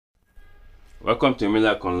Welcome to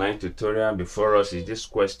Milac Online Tutorial. Before us is this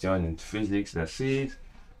question in physics that says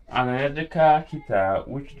an electrical heater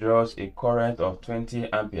which draws a current of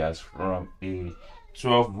 20 amperes from a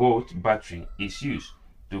 12-volt battery is used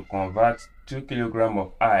to convert 2 kilograms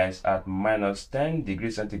of ice at minus 10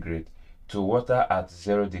 degrees centigrade to water at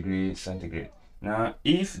 0 degrees centigrade. Now,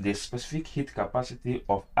 if the specific heat capacity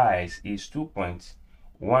of ice is 2.1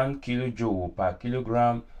 kilojoule per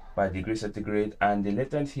kilogram per degree centigrade and the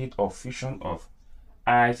latent heat of fusion of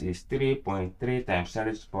ice is 3.3 times 10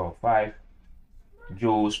 to the power 5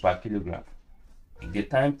 joules per kilogram, the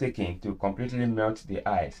time taken to completely melt the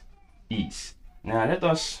ice is. Now let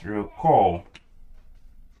us recall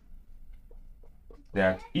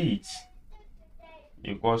that heat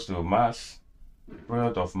equals to mass,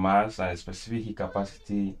 product of mass and specific heat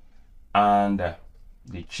capacity, and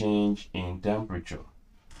the change in temperature.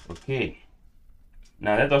 Okay,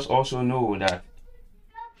 now let us also know that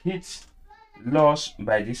heat lost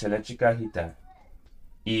by this electrical heater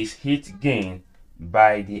is heat gain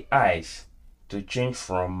by the ice to change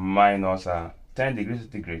from minus 10 degrees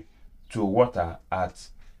centigrade to water at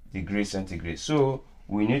degree centigrade. So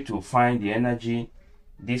we need to find the energy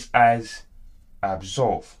this ice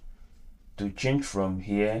absorb to change from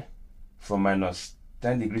here from minus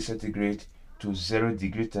 10 degrees centigrade to 0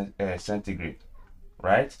 degree centigrade,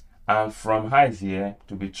 right? And from ice here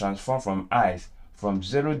to be transformed from ice from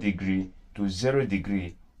 0 degree to 0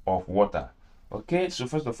 degree of water. Okay, so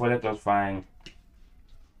first of all, let us find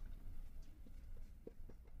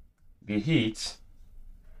the heat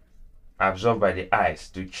absorbed by the ice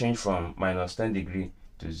to change from minus 10 degree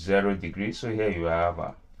to 0 degree. So here you have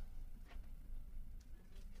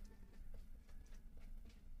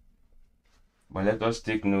but let us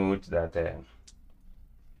take note that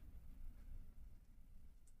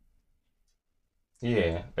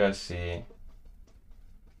here, let's see,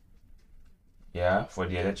 yeah, for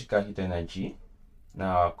the electrical heat energy,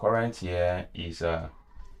 now our current here is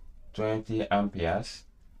 20 amperes,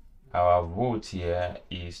 our volt here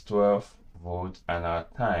is 12 volts, and our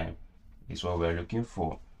time is what we're looking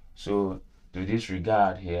for. So to this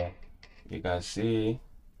regard here, you can see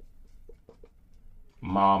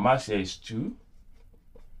our mass here is 2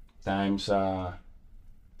 times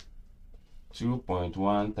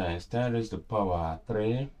 2.1 times 10 raised to the power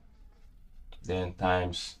 3, then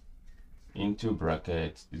times into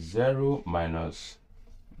bracket 0 minus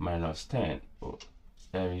 10. Oh,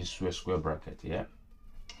 there is square bracket here.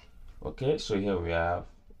 Okay, so here we have,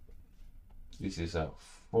 this is a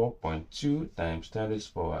 4.2 times 10 raised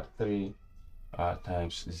to the power 3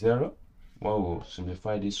 times 0. When we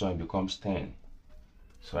simplify this one, it becomes 10.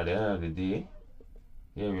 So at the end of the day,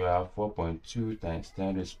 here we have 4.2 times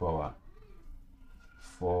 10 raised to the power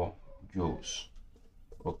 4 joules.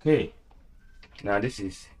 Okay, now this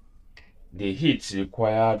is the heat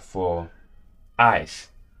required for ice,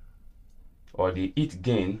 or the heat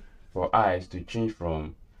gain for ice to change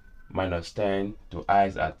from minus 10 to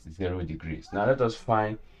ice at 0 degrees. Now let us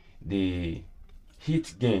find the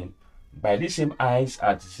heat gain by the same ice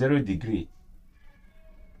at 0 degree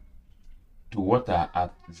to water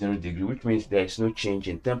at 0 degree, which means there is no change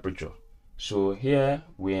in temperature. So here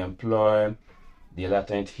we employ the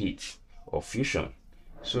latent heat of fusion.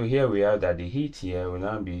 So here we have that the heat here will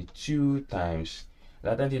now be 2 times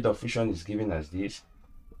latent heat of fusion is given as this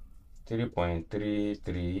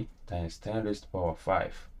 3.33 times 10 raised to the power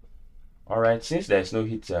 5. All right, since there is no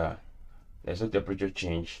heat, there's no temperature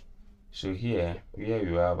change. So here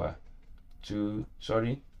you have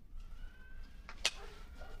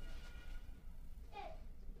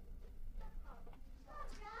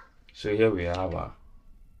so here we have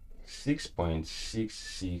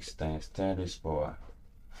 6.66 times 10 raised to the power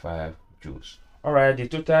 5 joules. All right, the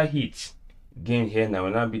total heat gain here now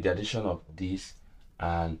will not be the addition of this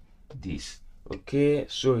and this. Okay,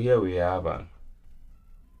 so here we have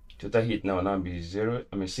total heat now will not be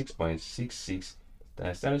 6.66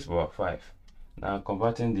 times 10 raised to the power 5. Now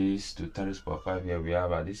converting this to 10 raised to the power 5, here we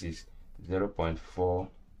have this is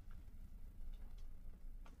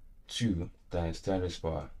 0.42 times 10 raised to the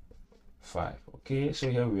power 5. Okay, so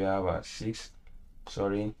here we have 6, so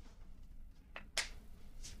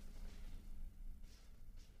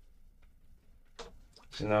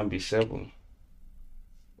now be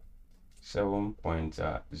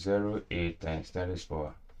 7.08 times 10 raised to the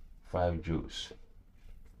power 5 joules.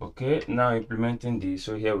 Okay, now implementing this,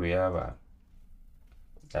 so here we have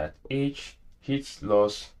that H heat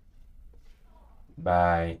loss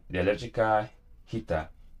by the electrical heater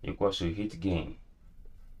equals to heat gain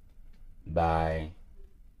by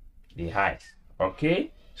the height.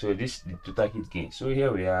 Okay, so this is the total heat gain. So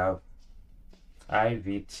here we have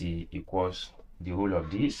IVT equals the whole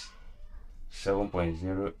of this,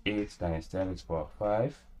 7.08 times 10 to the power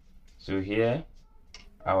 5. So here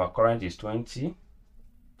our current is 20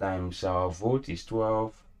 times our volt is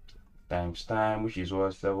 12 times time, which is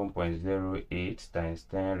what, 7.08 times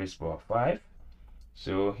 10 raised to the power 5.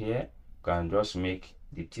 So here you can just make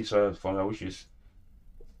the T squared formula, which is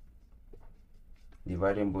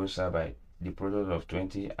dividing both sides by the product of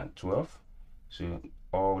 20 and 12. So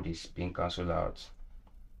all this being cancelled out.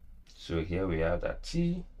 So here we have that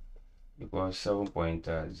T equals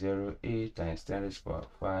 7.08 times 10 raised to the power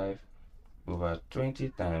 5 over 20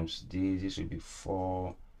 times this will be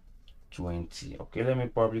 420. Okay, let me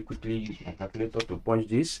probably quickly use my calculator to punch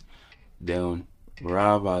this. Then we'll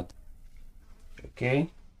have at, okay,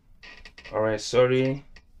 all right, sorry,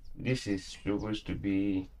 this is supposed to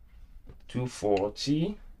be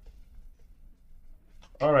 240.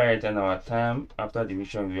 All right, and our time after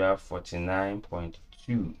division we have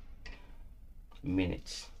 49.2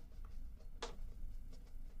 minutes.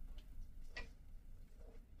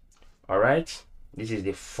 All right, this is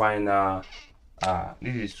the final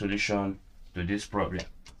this is the solution to this problem.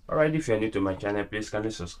 All right, if you're new to my channel, please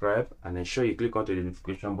kindly subscribe and ensure you click onto the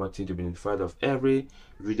notification button to be notified of every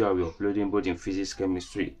video I'll be uploading, both in physics,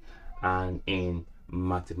 chemistry and in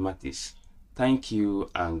mathematics. Thank you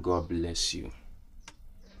and God bless you.